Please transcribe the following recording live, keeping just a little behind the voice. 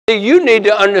You need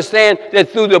to understand that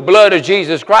through the blood of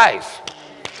Jesus Christ,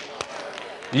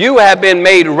 you have been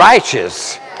made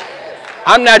righteous.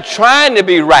 I'm not trying to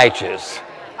be righteous.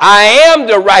 I am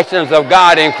the righteousness of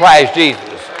God in Christ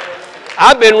Jesus.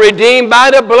 I've been redeemed by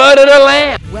the blood of the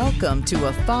Lamb. Welcome to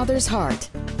A Father's Heart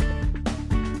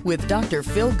with Dr.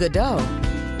 Phil Goudeaux,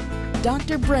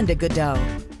 Dr. Brenda Goudeaux.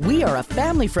 We are a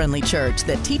family-friendly church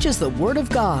that teaches the Word of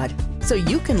God so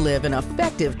you can live an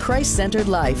effective Christ-centered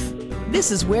life. This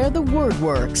is where the Word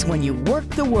works when you work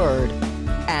the Word.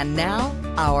 And now,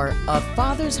 our A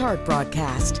Father's Heart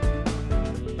broadcast.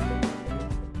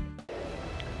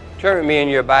 Turn with me in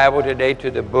your Bible today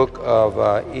to the book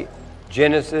of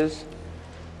Genesis,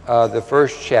 the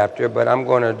first chapter, but I'm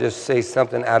going to just say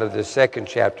something out of the second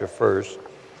chapter first.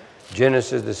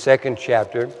 Genesis, the second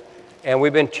chapter. And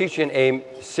we've been teaching a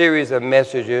series of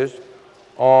messages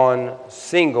on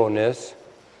singleness,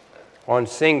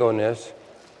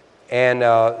 and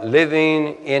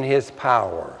living in his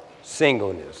power,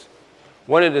 singleness.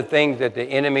 One of the things that the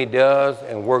enemy does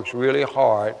and works really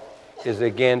hard is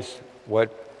against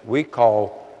what I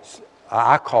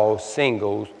call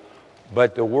singles,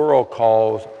 but the world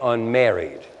calls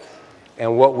unmarried.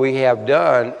 And what we have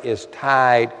done is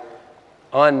tied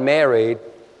unmarried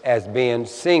as being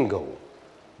single.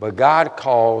 But God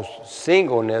calls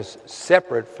singleness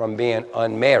separate from being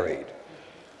unmarried.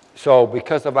 So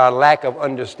because of our lack of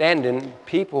understanding,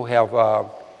 people have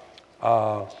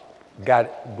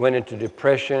went into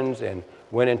depressions and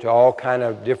went into all kind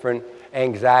of different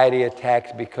anxiety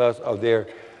attacks because of their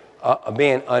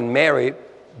being unmarried,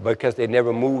 because they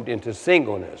never moved into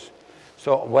singleness.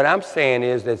 So what I'm saying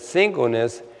is that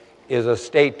singleness is a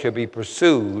state to be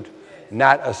pursued,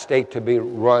 not a state to be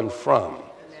run from.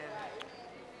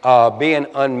 Being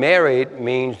unmarried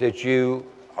means that you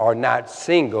are not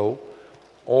single,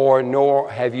 or nor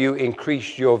have you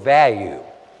increased your value.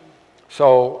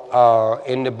 So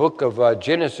in the book of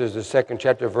Genesis, the second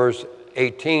chapter, verse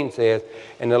 18 says,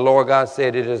 "And the Lord God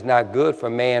said, it is not good for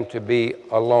man to be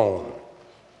alone,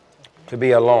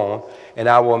 and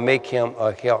I will make him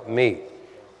a helpmeet."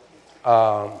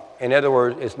 In other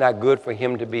words, it's not good for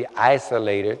him to be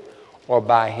isolated or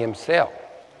by himself.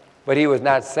 But he was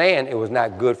not saying it was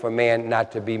not good for man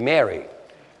not to be married.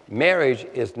 Marriage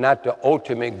is not the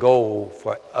ultimate goal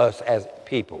for us as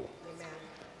people. Amen.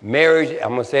 Marriage, I'm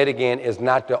going to say it again, is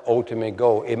not the ultimate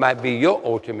goal. It might be your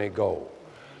ultimate goal,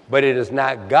 but it is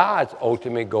not God's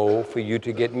ultimate goal for you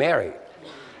to get married.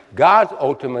 God's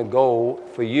ultimate goal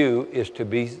for you is to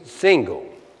be single,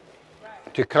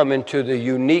 to come into the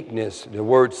uniqueness. The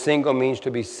word single means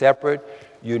to be separate,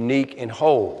 unique, and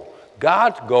whole.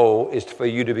 God's goal is for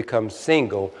you to become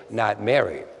single, not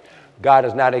married. God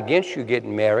is not against you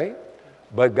getting married,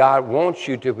 but God wants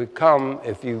you to become,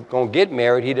 if you're going to get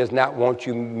married, he does not want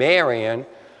you marrying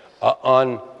an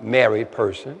unmarried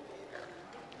person,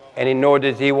 and nor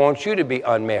does he want you to be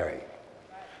unmarried.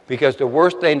 Because the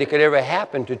worst thing that could ever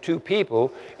happen to two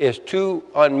people is two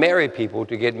unmarried people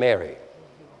to get married.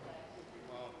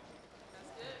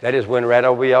 That just went right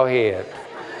over your head.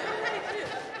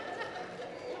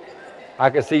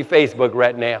 I can see Facebook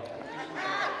right now.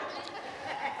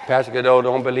 Pastor Goudeaux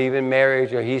don't believe in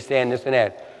marriage, or he's saying this and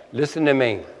that. Listen to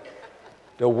me.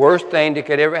 The worst thing that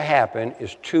could ever happen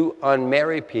is two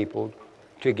unmarried people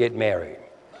to get married.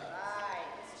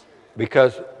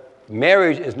 Because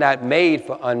marriage is not made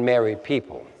for unmarried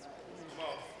people.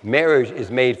 Marriage is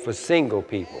made for single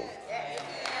people.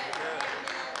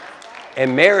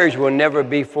 And marriage will never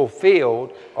be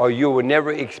fulfilled, or you will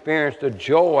never experience the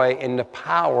joy and the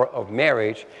power of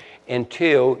marriage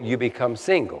until you become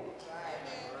single.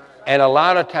 And a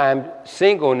lot of times,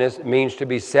 singleness means to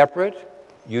be separate,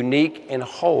 unique, and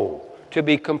whole, to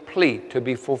be complete, to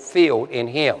be fulfilled in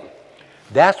Him.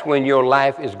 That's when your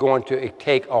life is going to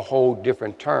take a whole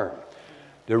different turn.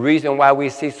 The reason why we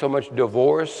see so much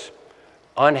divorce,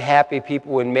 unhappy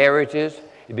people in marriages,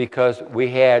 is because we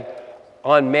had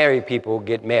unmarried people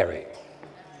get married.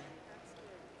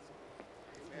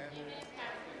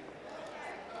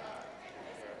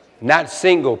 Not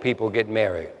single people get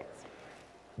married.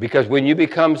 Because when you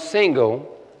become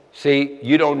single, see,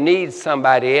 you don't need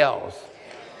somebody else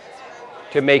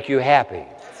to make you happy.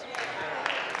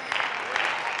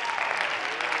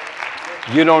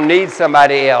 You don't need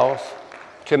somebody else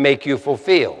to make you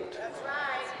fulfilled.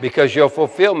 Because your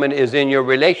fulfillment is in your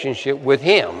relationship with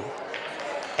Him.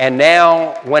 And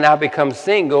now, when I become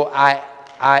single,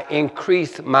 I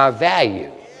increase my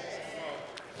value.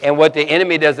 And what the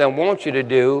enemy doesn't want you to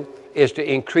do is to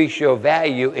increase your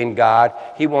value in God.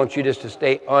 He wants you just to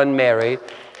stay unmarried,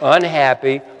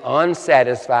 unhappy,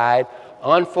 unsatisfied,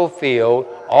 unfulfilled,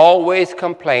 always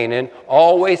complaining,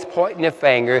 always pointing the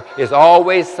finger. It's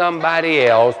always somebody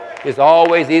else. It's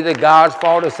always either God's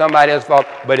fault or somebody else's fault,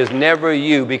 but it's never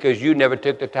you because you never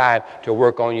took the time to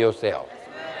work on yourself.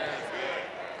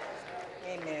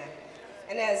 Amen.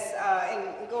 And as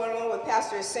in going on with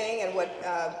Pastor is saying and what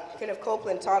Kenneth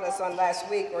Copeland taught us on last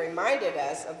week, or reminded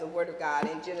us of the Word of God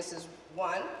in Genesis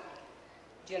 1,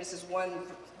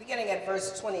 beginning at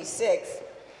verse 26.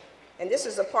 And this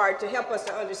is a part to help us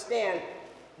to understand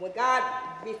when God,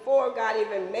 before God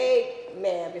even made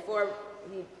man, before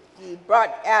he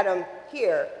brought Adam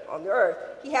here on the earth,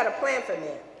 he had a plan for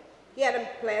man. He had a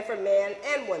plan for man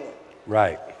and women.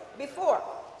 Right. Before.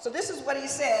 So this is what he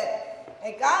said.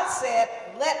 And God said,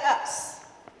 let us,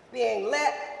 being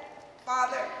let,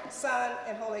 Father, Son,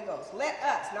 and Holy Ghost. Let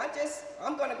us, not just,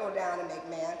 I'm going to go down and make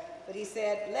man, but he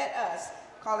said, let us,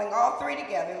 calling all three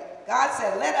together. God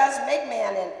said, let us make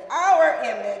man in our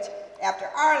image, after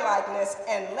our likeness,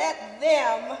 and let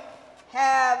them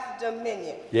have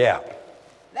dominion. Yeah.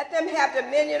 Let them have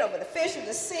dominion over the fish of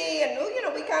the sea. And, you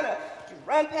know, we kind of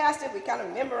run past it. We kind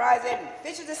of memorize it.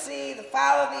 Fish of the sea, the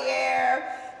fowl of the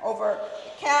air, over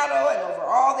cattle, and over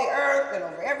all the earth, and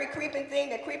over every creeping thing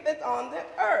that creepeth on the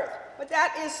earth. But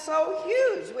that is so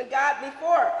huge. When God,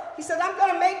 before, he said, I'm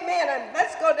going to make man, and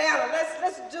let's go down, and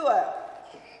let's do a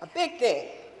big thing.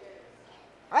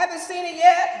 I haven't seen it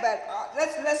yet, but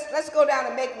let's go down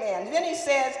and make man. And then he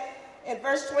says in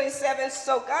verse 27,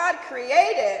 so God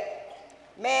created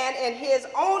man in his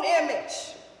own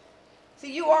image.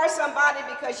 See, you are somebody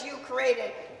because you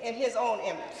created in his own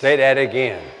image. Say that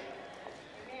again.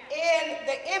 In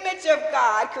the image of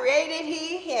God created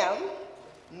he him,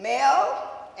 male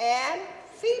and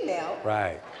female.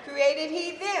 Right. Created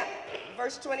he them.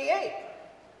 Verse 28.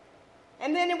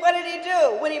 And then what did he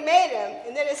do when he made him?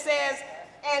 And then it says,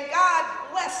 and God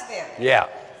blessed them. Yeah.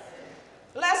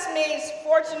 Blessed means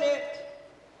fortunate,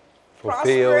 Fulfilled,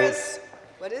 prosperous,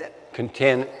 what is it?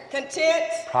 Content,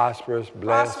 Prosperous,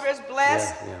 blessed.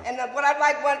 Yeah, yeah. And what I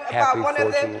like about one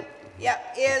of them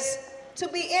is to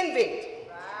be envied.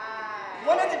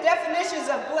 One of the definitions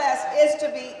of blessed is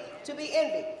to be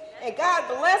envied. And God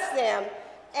blessed them,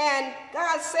 and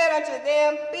God said unto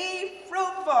them, be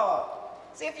fruitful.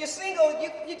 See, if you're single, you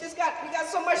got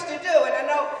so much to do. And I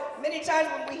know many times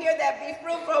when we hear that be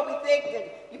fruitful, we think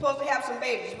that you're supposed to have some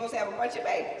babies. You're supposed to have a bunch of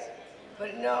babies.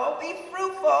 But no, be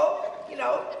fruitful, you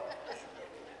know.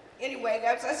 Anyway,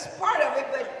 that's part of it,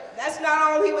 but that's not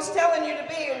all he was telling you to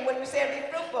be when he was saying be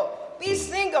fruitful. Be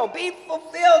single. Be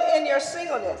fulfilled in your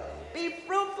singleness. Be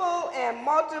fruitful and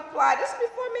multiply. This is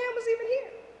before man was even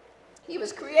here. He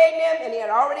was creating him, and he had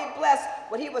already blessed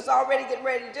what he was already getting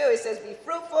ready to do. He says, be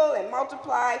fruitful and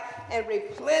multiply and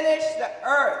replenish the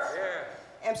earth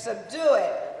and subdue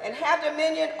it and have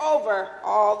dominion over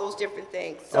all those different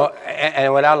things. So,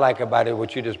 and what I like about it,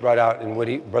 what you just brought out, and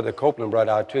what Brother Copeland brought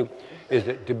out too, is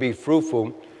that to be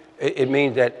fruitful, it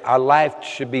means that our life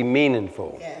should be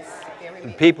meaningful. yes, very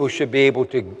meaningful. People should be able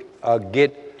to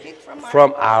get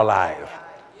from our life.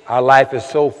 Our life is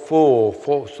so full,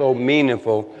 so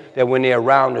meaningful, that when they're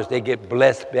around us, they get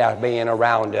blessed by being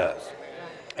around us.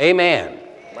 Amen.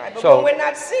 Right, but So, when we're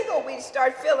not single, we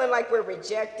start feeling like we're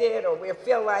rejected, or we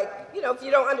feel like, you know, if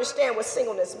you don't understand what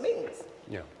singleness means,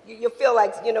 you feel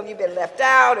like, you know, you've been left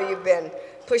out, or you've been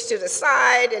pushed to the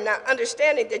side, and not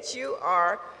understanding that you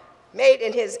are made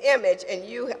in his image, and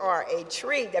you are a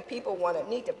tree that people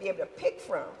need to be able to pick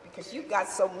from, because you've got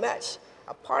so much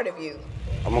a part of you.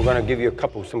 I'm going to give you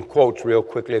some quotes real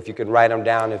quickly. If you can write them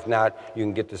down. If not, you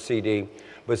can get the CD.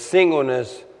 But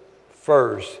singleness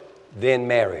first, then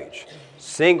marriage.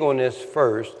 Singleness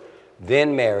first,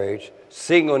 then marriage.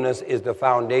 Singleness is the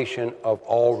foundation of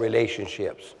all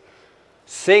relationships.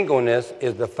 Singleness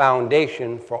is the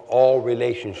foundation for all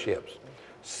relationships.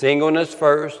 Singleness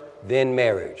first, then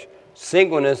marriage.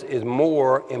 Singleness is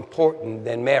more important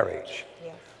than marriage.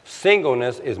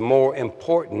 Singleness is more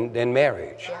important than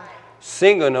marriage.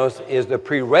 Singleness is the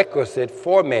prerequisite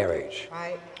for marriage.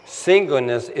 Right.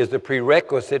 Singleness is the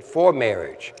prerequisite for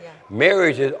marriage.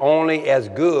 Marriage is only as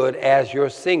good as your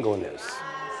singleness.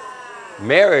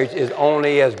 Marriage is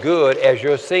only as good as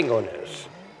your singleness.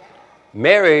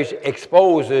 Marriage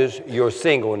exposes your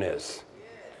singleness.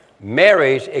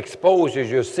 Marriage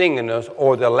exposes your singleness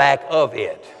or the lack of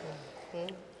it.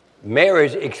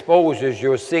 Marriage exposes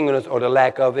your singleness or the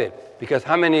lack of it. Because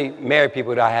how many married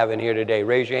people do I have in here today?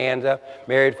 Raise your hands up,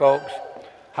 married folks.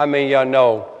 How many of y'all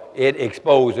know it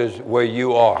exposes where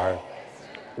you are?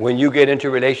 When you get into a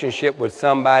relationship with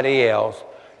somebody else,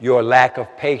 your lack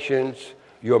of patience,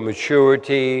 your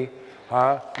maturity,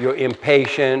 your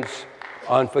impatience,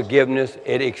 unforgiveness.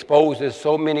 It exposes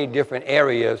so many different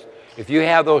areas. If you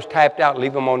have those typed out,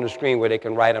 leave them on the screen where they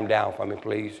can write them down for me,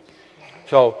 please.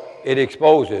 So it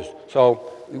exposes.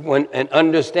 So and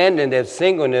understanding that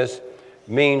singleness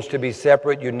means to be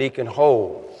separate, unique, and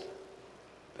whole.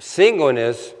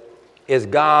 Singleness is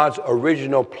God's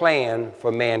original plan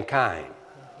for mankind.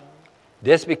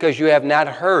 Just because you have not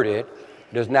heard it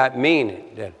does not mean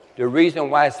it. The reason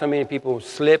why so many people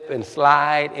slip and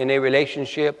slide in their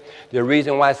relationship, the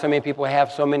reason why so many people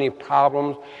have so many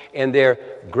problems in their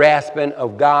grasping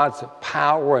of God's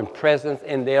power and presence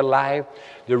in their life,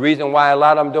 the reason why a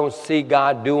lot of them don't see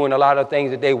God doing a lot of things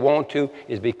that they want to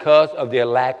is because of their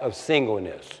lack of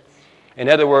singleness. In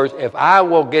other words, if I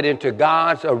will get into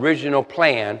God's original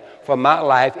plan for my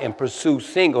life and pursue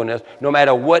singleness, no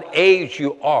matter what age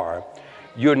you are,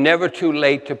 you're never too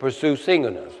late to pursue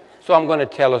singleness. So I'm going to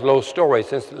tell a little story.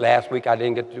 Since last week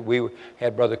we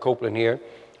had Brother Copeland here,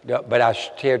 but I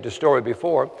shared the story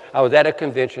before. I was at a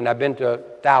convention. I've been to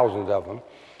thousands of them.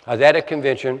 I was at a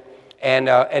convention, and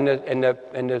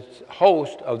the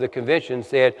host of the convention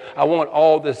said, I want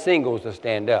all the singles to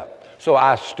stand up. So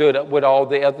I stood up with all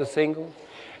the other singles.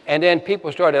 And then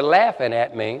people started laughing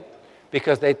at me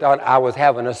because they thought I was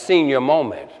having a senior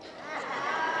moment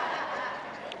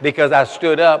because I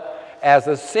stood up as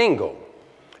a single.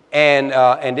 And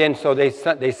then so they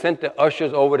sent the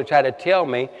ushers over to try to tell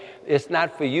me, it's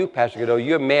not for you, Pastor Goudeaux,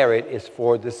 you're married, it's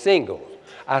for the singles.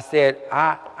 I said,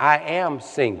 I am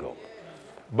single,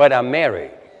 but I'm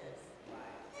married.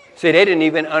 See, they didn't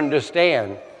even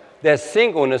understand that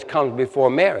singleness comes before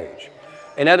marriage.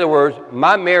 In other words,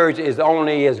 my marriage is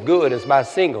only as good as my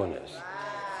singleness.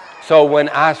 So when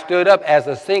I stood up as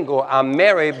a single, I'm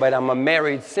married, but I'm a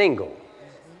married single.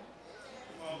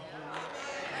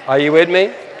 Are you with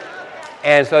me?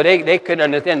 And so they couldn't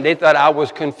understand. They thought I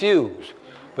was confused.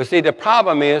 But see, the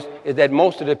problem is that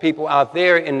most of the people out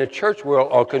there in the church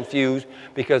world are confused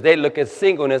because they look at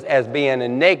singleness as being a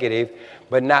negative,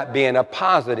 but not being a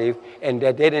positive, and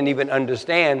that they didn't even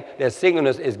understand that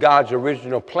singleness is God's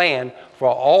original plan for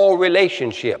all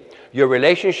relationship. Your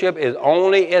relationship is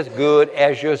only as good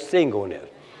as your singleness.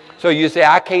 So you say,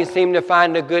 I can't seem to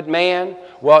find a good man.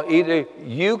 Well, either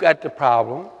you got the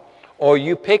problem or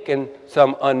you picking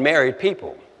some unmarried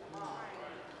people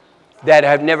that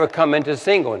have never come into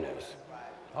singleness.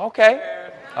 Okay,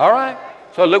 all right.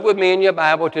 So look with me in your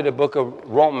Bible to the book of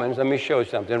Romans. Let me show you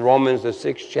something. Romans, the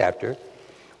 6th chapter.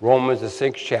 Romans, the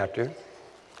 6th chapter.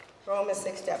 Romans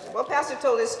 6th chapter. Well, Pastor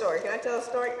told this story. Can I tell a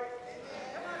story?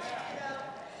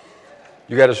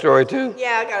 You got a story too?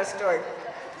 Yeah, I got a story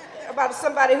about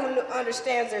somebody who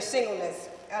understands their singleness.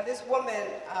 This woman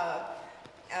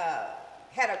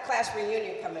had a class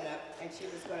reunion coming up, and she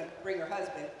was going to bring her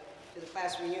husband to the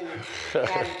class reunion.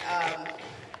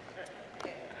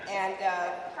 And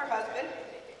her husband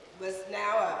was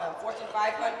now a Fortune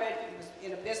 500. He was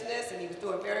in a business, and he was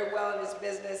doing very well in his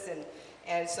business.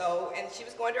 And she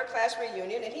was going to her class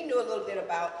reunion, and he knew a little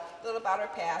about her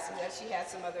past, and that she had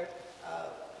some other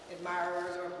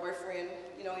admirers or a boyfriend,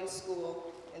 in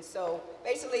school. And so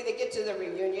basically, they get to the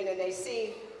reunion, and they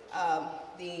see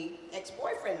the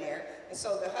ex-boyfriend there. And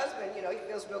so the husband, he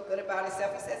feels real good about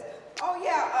himself. He says, oh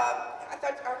yeah, I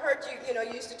heard you,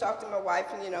 you used to talk to my wife,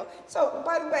 and so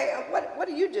by the way, what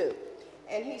do you do?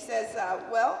 And he says,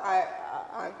 well,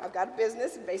 I've got a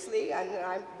business, and basically,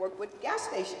 I work with gas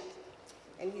stations.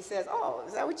 And he says, oh,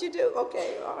 is that what you do?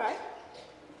 Okay, all right.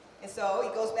 And so he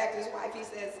goes back to his wife. He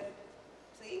says,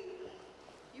 see,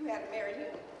 you had married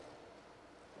him.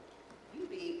 You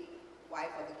be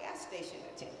wife of a gas station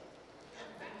attendant.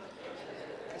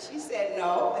 And she said,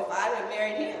 no, if I had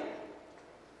married him,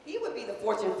 he would be the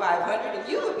Fortune 500, and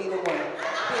you would be the one being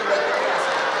with the gas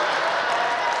station.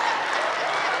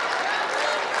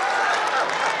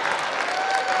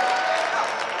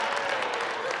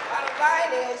 Bottom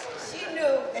line is, she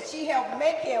knew that she helped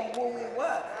make him who he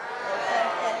was.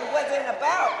 And it wasn't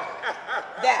about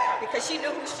that, because she knew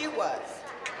who she was.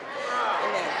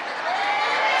 Amen.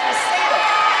 She's single.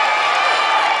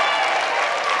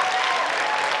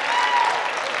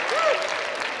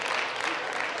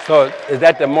 So is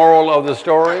that the moral of the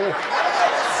story? The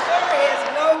story is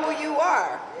know who you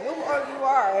are. Know who you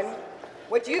are and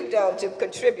what you've done to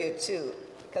contribute to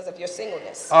because of your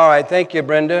singleness. All right, thank you,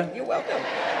 Brenda. You're welcome.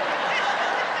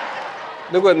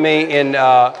 Look with me in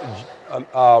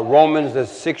Romans, the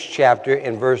 6th chapter,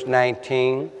 in verse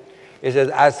 19. It says,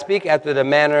 I speak after the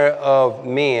manner of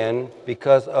men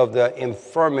because of the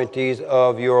infirmities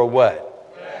of your what?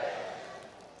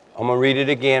 I'm going to read it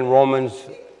again, Romans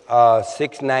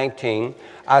 6:19.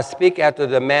 I speak after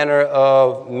the manner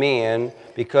of men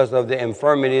because of the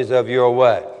infirmities of your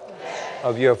what?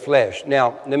 of your flesh.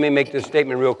 Now, let me make this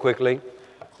statement real quickly.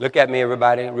 Look at me,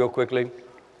 everybody, real quickly.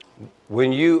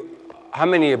 How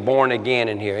many are born again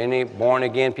in here? Any born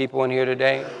again people in here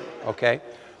today? Okay.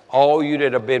 All you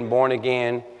that have been born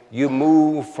again, you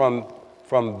move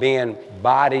from being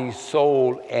body,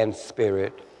 soul, and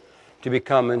spirit to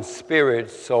becoming spirit,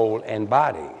 soul, and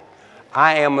body.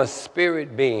 I am a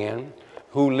spirit being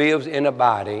who lives in a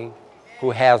body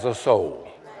who has a soul.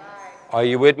 Are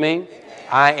you with me?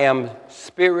 I am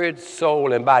spirit,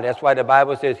 soul, and body. That's why the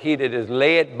Bible says he that is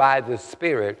led by the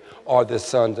Spirit are the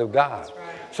sons of God.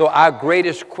 So our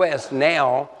greatest quest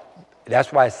now,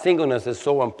 that's why singleness is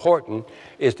so important,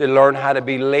 is to learn how to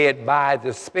be led by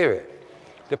the Spirit.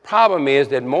 The problem is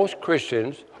that most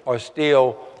Christians are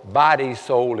still body,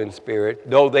 soul, and spirit,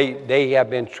 though they have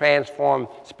been transformed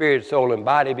spirit, soul, and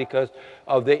body because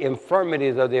of the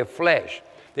infirmities of their flesh.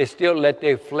 They still let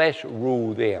their flesh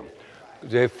rule them.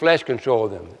 Their flesh control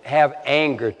them. Have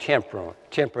anger, temper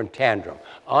and tantrum.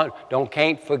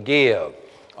 Can't forgive.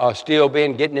 Still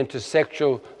getting into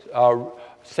sexual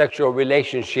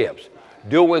relationships.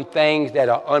 Doing things that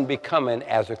are unbecoming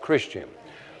as a Christian.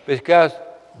 Because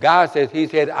God says, he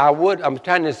said, I'm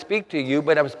trying to speak to you,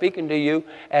 but I'm speaking to you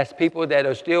as people that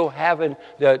are still having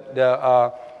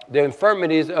the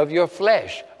infirmities of your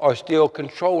flesh are still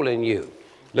controlling you.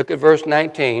 Look at verse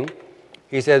 19.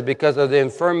 He says, because of the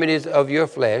infirmities of your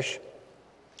flesh,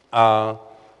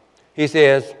 he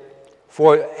says,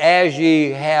 for as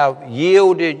ye have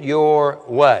yielded your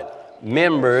what?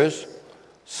 Members,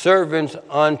 servants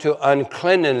unto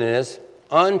uncleanness,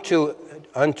 unto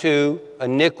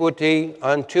iniquity,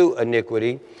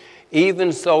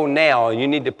 even so now, and you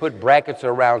need to put brackets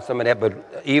around some of that,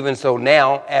 but even so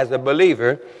now, as a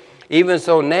believer, even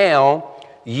so now,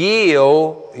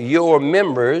 yield your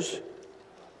members,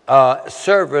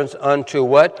 servants unto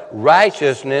what?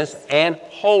 Righteousness and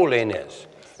holiness.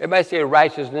 Everybody say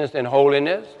righteousness and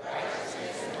holiness.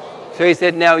 So he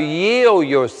said, now yield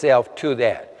yourself to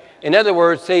that. In other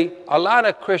words, see, a lot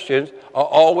of Christians are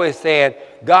always saying,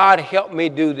 God, help me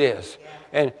do this.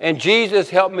 And Jesus,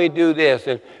 help me do this.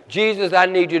 And Jesus, I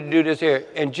need you to do this here.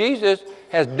 And Jesus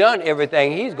has done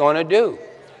everything he's going to do.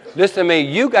 Listen to me,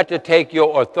 you got to take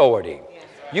your authority.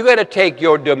 You got to take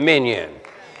your dominion.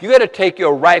 You got to take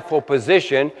your rightful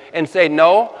position and say,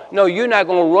 no, you're not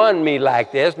going to run me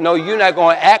like this. No, you're not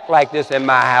going to act like this in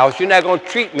my house. You're not going to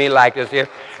treat me like this here.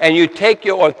 And you take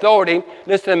your authority.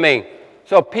 Listen to me.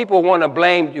 So people want to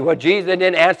blame you. Well, Jesus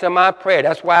didn't answer my prayer.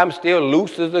 That's why I'm still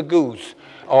loose as a goose.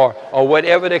 Or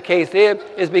whatever the case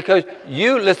is because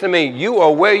you, listen to me, you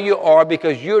are where you are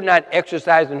because you're not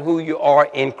exercising who you are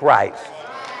in Christ.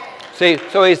 See,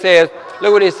 so he says,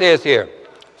 look what he says here.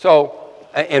 So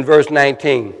in verse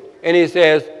 19, and he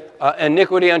says,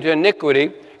 iniquity unto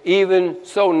iniquity, even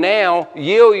so now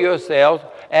yield yourselves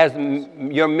as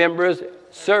your members,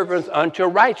 servants unto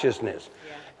righteousness,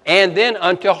 and then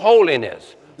unto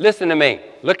holiness. Listen to me.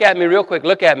 Look at me real quick.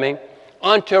 Look at me.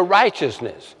 Unto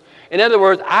righteousness. In other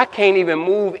words, I can't even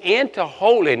move into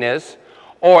holiness,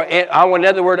 or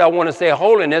another word I want to say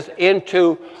holiness,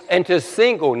 into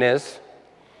singleness,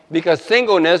 because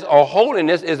singleness or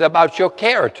holiness is about your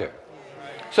character.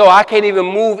 So I can't even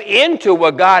move into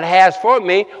what God has for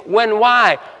me.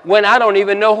 Why? When I don't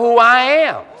even know who I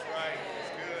am.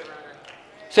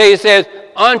 So he says,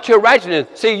 unto righteousness.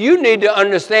 See, you need to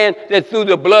understand that through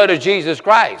the blood of Jesus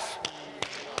Christ,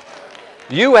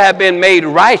 you have been made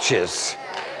righteous.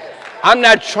 I'm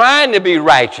not trying to be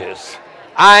righteous.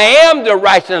 I am the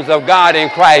righteousness of God in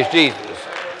Christ Jesus.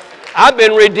 I've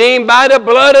been redeemed by the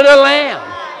blood of the Lamb.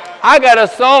 I got a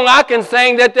song I can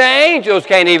sing that the angels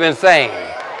can't even sing.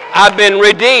 I've been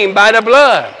redeemed by the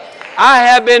blood. I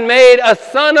have been made a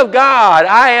son of God.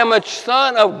 I am a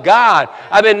son of God.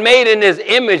 I've been made in his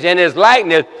image and his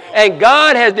likeness, and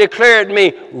God has declared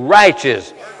me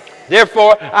righteous.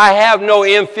 Therefore, I have no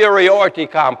inferiority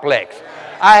complex.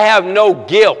 I have no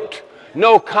guilt,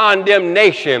 no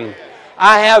condemnation.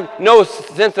 I have no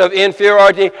sense of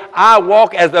inferiority. I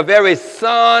walk as the very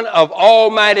Son of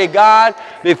Almighty God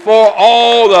before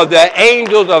all of the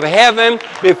angels of heaven,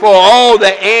 before all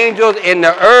the angels in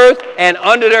the earth and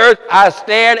under the earth. I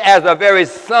stand as the very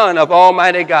Son of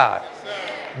Almighty God.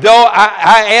 Though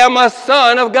I am a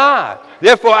son of God,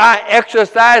 therefore I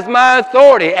exercise my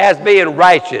authority as being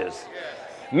righteous,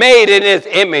 made in his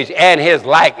image and his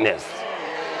likeness.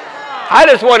 I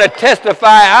just want to testify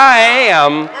I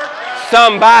am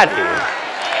somebody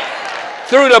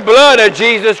through the blood of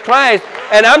Jesus Christ,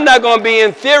 and I'm not going to be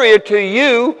inferior to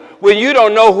you when you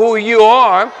don't know who you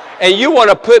are and you want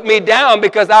to put me down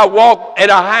because I walk at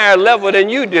a higher level than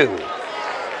you do,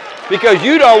 because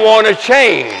you don't want to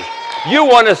change. You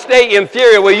want to stay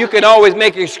inferior where you can always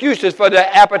make excuses for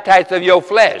the appetites of your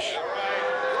flesh.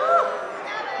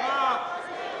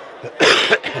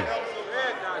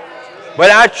 But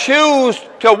I choose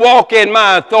to walk in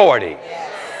my authority.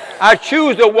 I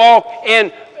choose to walk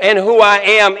in who I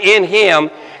am in him.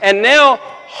 And now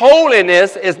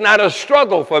holiness is not a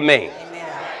struggle for me.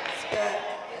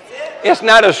 It's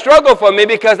not a struggle for me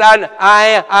because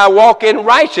I walk in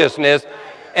righteousness.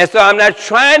 And so I'm not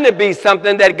trying to be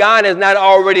something that God has not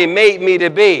already made me to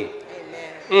be.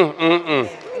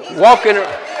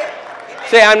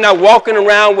 Say, I'm not walking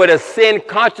around with a sin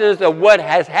consciousness of what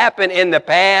has happened in the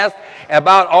past,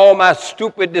 about all my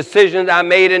stupid decisions I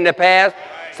made in the past.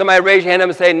 Somebody raise your hand up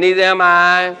and say, neither am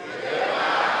I.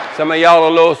 Some of y'all are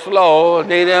a little slow.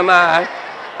 Neither am I.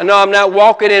 No, I'm not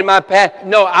walking in my past.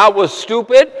 No, I was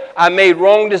stupid. I made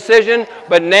wrong decisions.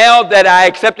 But now that I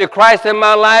accepted Christ in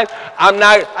my life,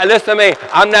 listen to me,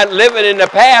 I'm not living in the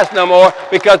past no more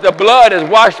because the blood has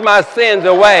washed my sins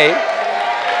away.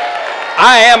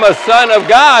 I am a son of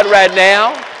God right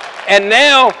now. And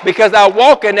now, because I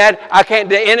walk in that,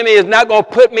 the enemy is not going to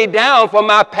put me down for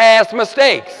my past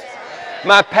mistakes,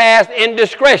 my past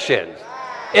indiscretions.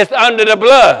 It's under the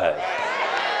blood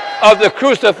of the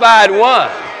crucified one.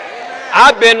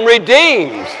 I've been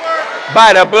redeemed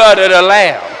by the blood of the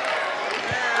Lamb.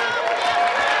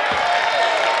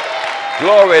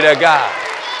 Glory to God.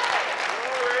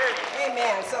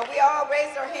 Amen. So we all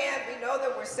raised our hands. We know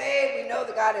that we're saved. We know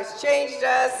that God has changed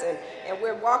us, and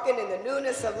we're walking in the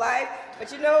newness of life.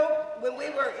 But you know, when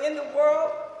we were in the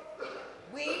world,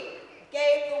 we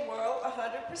gave the world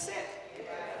 100%.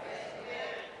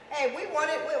 Hey, when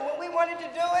we wanted to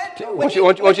do it.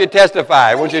 Won't you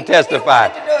testify? Won't you testify?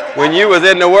 When you was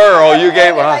in the world, you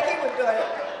gave. Like he was doing it.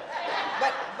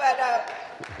 But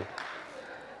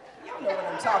y'all know what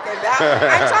I'm talking about.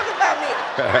 I'm talking about me.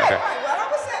 Right. Well, I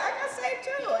got saved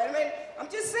too. I mean, I'm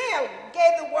just saying,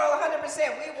 gave the world 100%.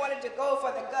 We wanted to go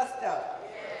for the gusto.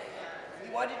 We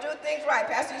wanted to do things right.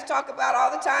 Pastor used to talk about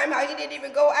all the time how he didn't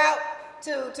even go out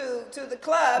to the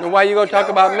club. Now, why are you going to talk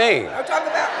about me? I'm talking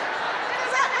about.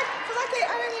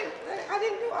 I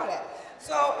didn't do all that.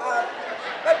 So,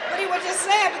 but he was just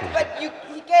saying, but he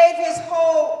gave his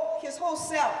whole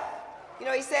self. You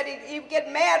know, he said he'd get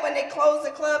mad when they closed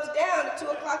the clubs down at 2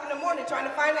 o'clock in the morning trying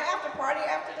to find an after party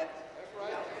after the.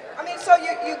 I mean, so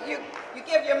you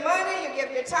give your money, you give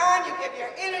your time, you give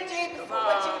your energy for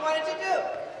what you wanted to do.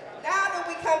 Now that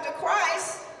we come to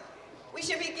Christ, we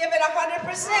should be given 100%.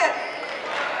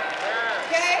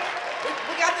 Okay?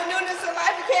 We got the newness of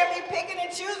life. We can't be picking and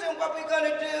choosing what we're going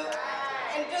to do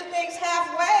and do things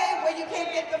halfway where you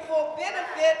can't get the full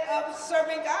benefit of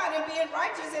serving God and being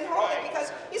righteous and holy.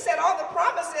 Because he said all the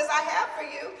promises I have for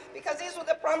you, because these were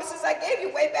the promises I gave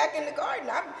you way back in the garden.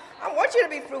 I want you to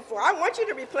be fruitful. I want you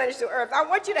to replenish the earth. I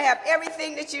want you to have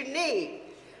everything that you need.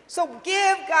 So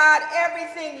give God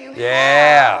everything you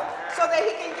have so that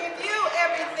he can give you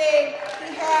everything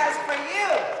he has for you.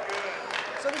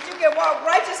 So that you can walk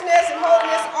righteousness and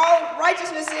holiness. All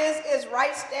righteousness is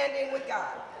right standing with God.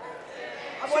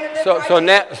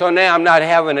 So now I'm not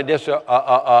having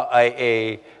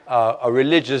a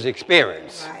religious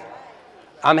experience.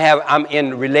 Right. I'm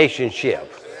in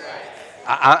relationship.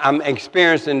 I'm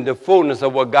experiencing the fullness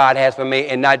of what God has for me,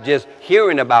 and not just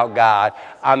hearing about God.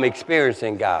 I'm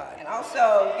experiencing God. And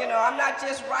also, you know, I'm not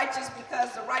just righteous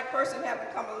because the right person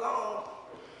haven't come along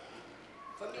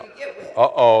for me to get with.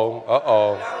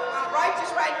 I'm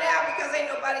righteous right now because ain't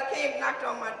nobody came and knocked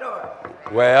on my door.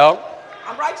 Well,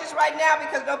 I'm righteous right now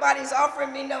because nobody's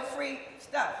offering me no free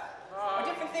stuff or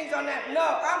different things on that.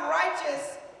 No, I'm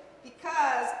righteous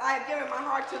because I have given my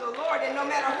heart to the Lord, and no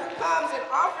matter who comes and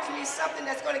offers me something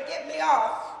that's going to get me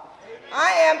off,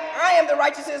 I am the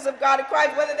righteousness of God in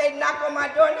Christ. Whether they knock on my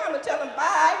door, no, I'm going to tell them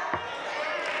bye.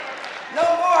 No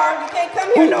more. You can't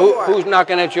come here no more. Who's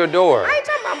knocking at your door? I ain't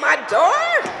talking about my door.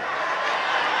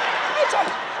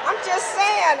 I'm just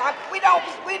saying,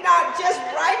 we're not just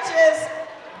righteous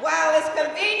while it's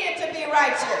convenient to be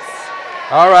righteous.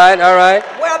 All right.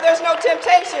 Well, there's no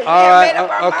temptation. All right.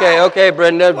 Okay,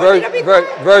 Brenda.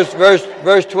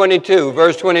 Verse 22.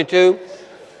 Verse 22.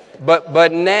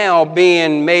 But now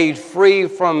being made free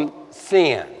from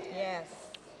sin. Yes.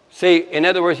 See, in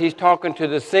other words, he's talking to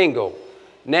the single.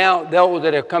 Now those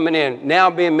that are coming in,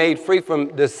 now being made free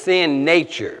from the sin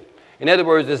nature. In other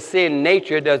words, the sin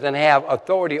nature doesn't have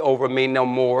authority over me no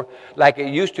more like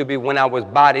it used to be when I was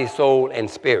body, soul, and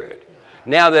spirit.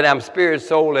 Now that I'm spirit,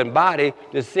 soul, and body,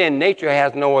 the sin nature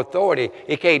has no authority.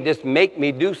 It can't just make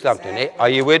me do something. Exactly. Are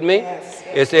you with me? Yes.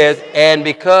 It says, and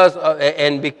because,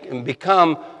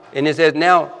 become, and it says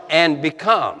now, and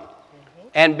become.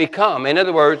 and become. In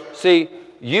other words, see,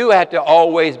 you have to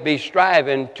always be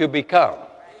striving to become.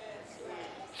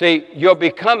 See, your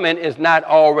becoming is not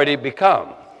already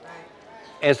become.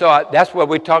 And so that's what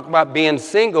we talk about being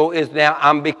single is now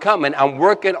I'm becoming. I'm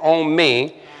working on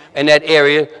me in that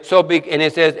area. And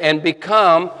it says, and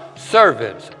become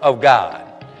servants of God.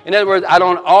 In other words, I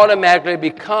don't automatically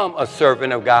become a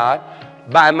servant of God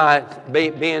by my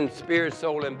being spirit,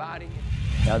 soul, and body.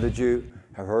 Now that you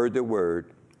have heard the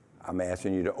word, I'm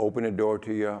asking you to open the door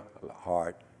to your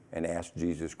heart and ask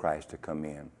Jesus Christ to come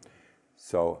in.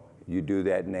 So you do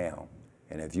that now.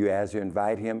 And if you ask to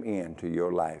invite him into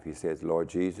your life, he says, Lord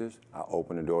Jesus, I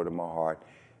open the door to my heart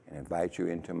and invite you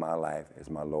into my life as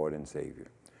my Lord and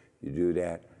Savior. You do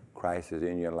that, Christ is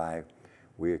in your life.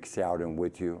 We're shouting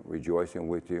with you, rejoicing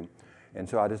with you. And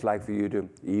so I'd just like for you to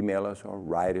email us or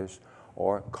write us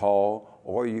or call,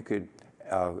 or you could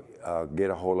get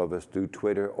a hold of us through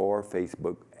Twitter or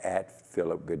Facebook at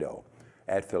Phillip Goudeaux.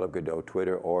 At Phillip Goudeaux,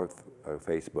 Twitter or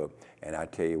Facebook. And I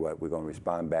tell you what, we're going to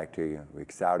respond back to you. We're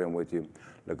excited with you.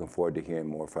 Looking forward to hearing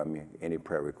more from you. Any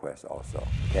prayer requests also.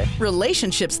 Okay?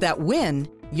 Relationships that win.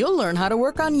 You'll learn how to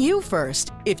work on you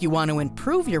first if you want to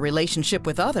improve your relationship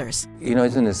with others. You know,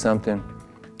 isn't it something?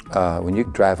 When you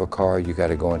drive a car, you got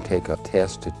to go and take a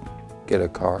test to get a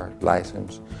car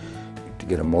license. To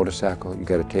get a motorcycle, you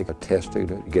got to take a test to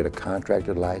get a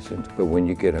contractor license. But when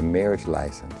you get a marriage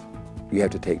license, you have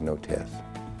to take no test.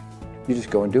 You just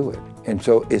go and do it. And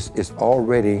so it's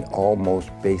already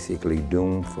almost basically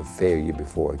doomed for failure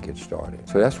before it gets started.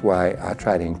 So that's why I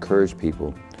try to encourage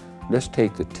people, let's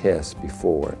take the test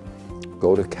before.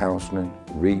 Go to counseling,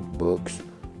 read books,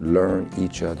 learn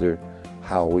each other,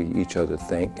 how we each other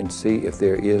think, and see if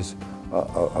there is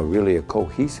really a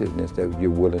cohesiveness that you're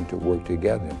willing to work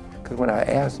together. Because when I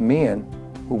ask men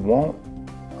who want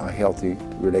a healthy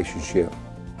relationship,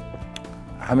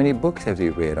 how many books have they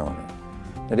read on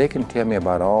it? Now they can tell me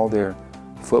about all their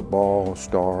football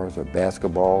stars or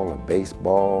basketball or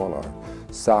baseball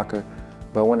or soccer,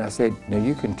 but when I say, now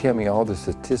you can tell me all the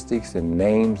statistics and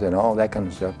names and all that kind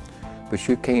of stuff, but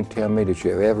you can't tell me that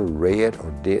you've ever read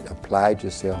or applied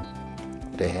yourself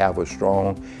to have a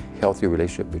strong, healthy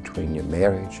relationship between your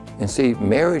marriage. And see,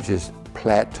 marriages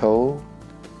plateau,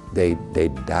 they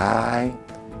die,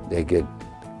 they get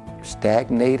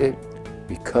stagnated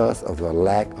because of the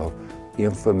lack of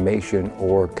information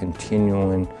or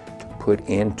continuing to put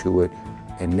into it.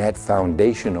 And that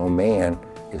foundational man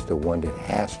is the one that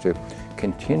has to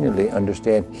continually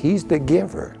understand he's the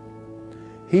giver.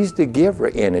 He's the giver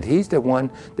in it. He's the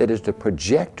one that is the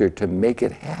projector to make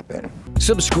it happen.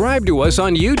 Subscribe to us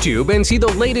on YouTube and see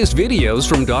the latest videos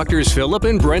from Drs. Phillip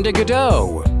and Brenda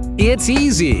Goudeaux. It's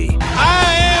easy.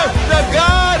 I am the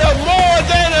God of more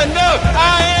than enough.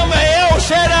 I am a El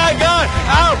Shaddai God.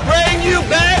 I'll bring you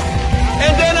back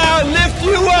and then I'll lift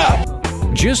you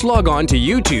up. Just log on to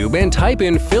YouTube and type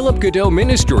in Phillip Goudeaux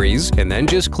Ministries and then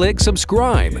just click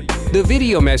subscribe. The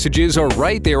video messages are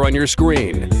right there on your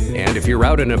screen. And if you're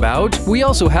out and about, we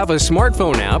also have a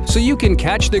smartphone app so you can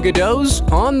catch the Goudeaux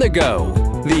on the go.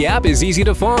 The app is easy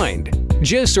to find.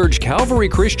 Just search Calvary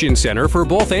Christian Center for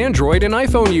both Android and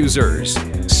iPhone users.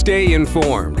 Stay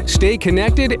informed, stay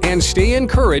connected, and stay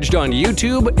encouraged on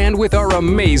YouTube and with our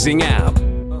amazing app.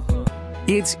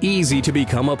 It's easy to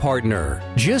become a partner.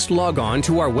 Just log on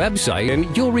to our website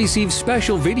and you'll receive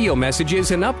special video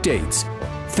messages and updates.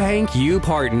 Thank you,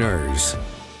 partners.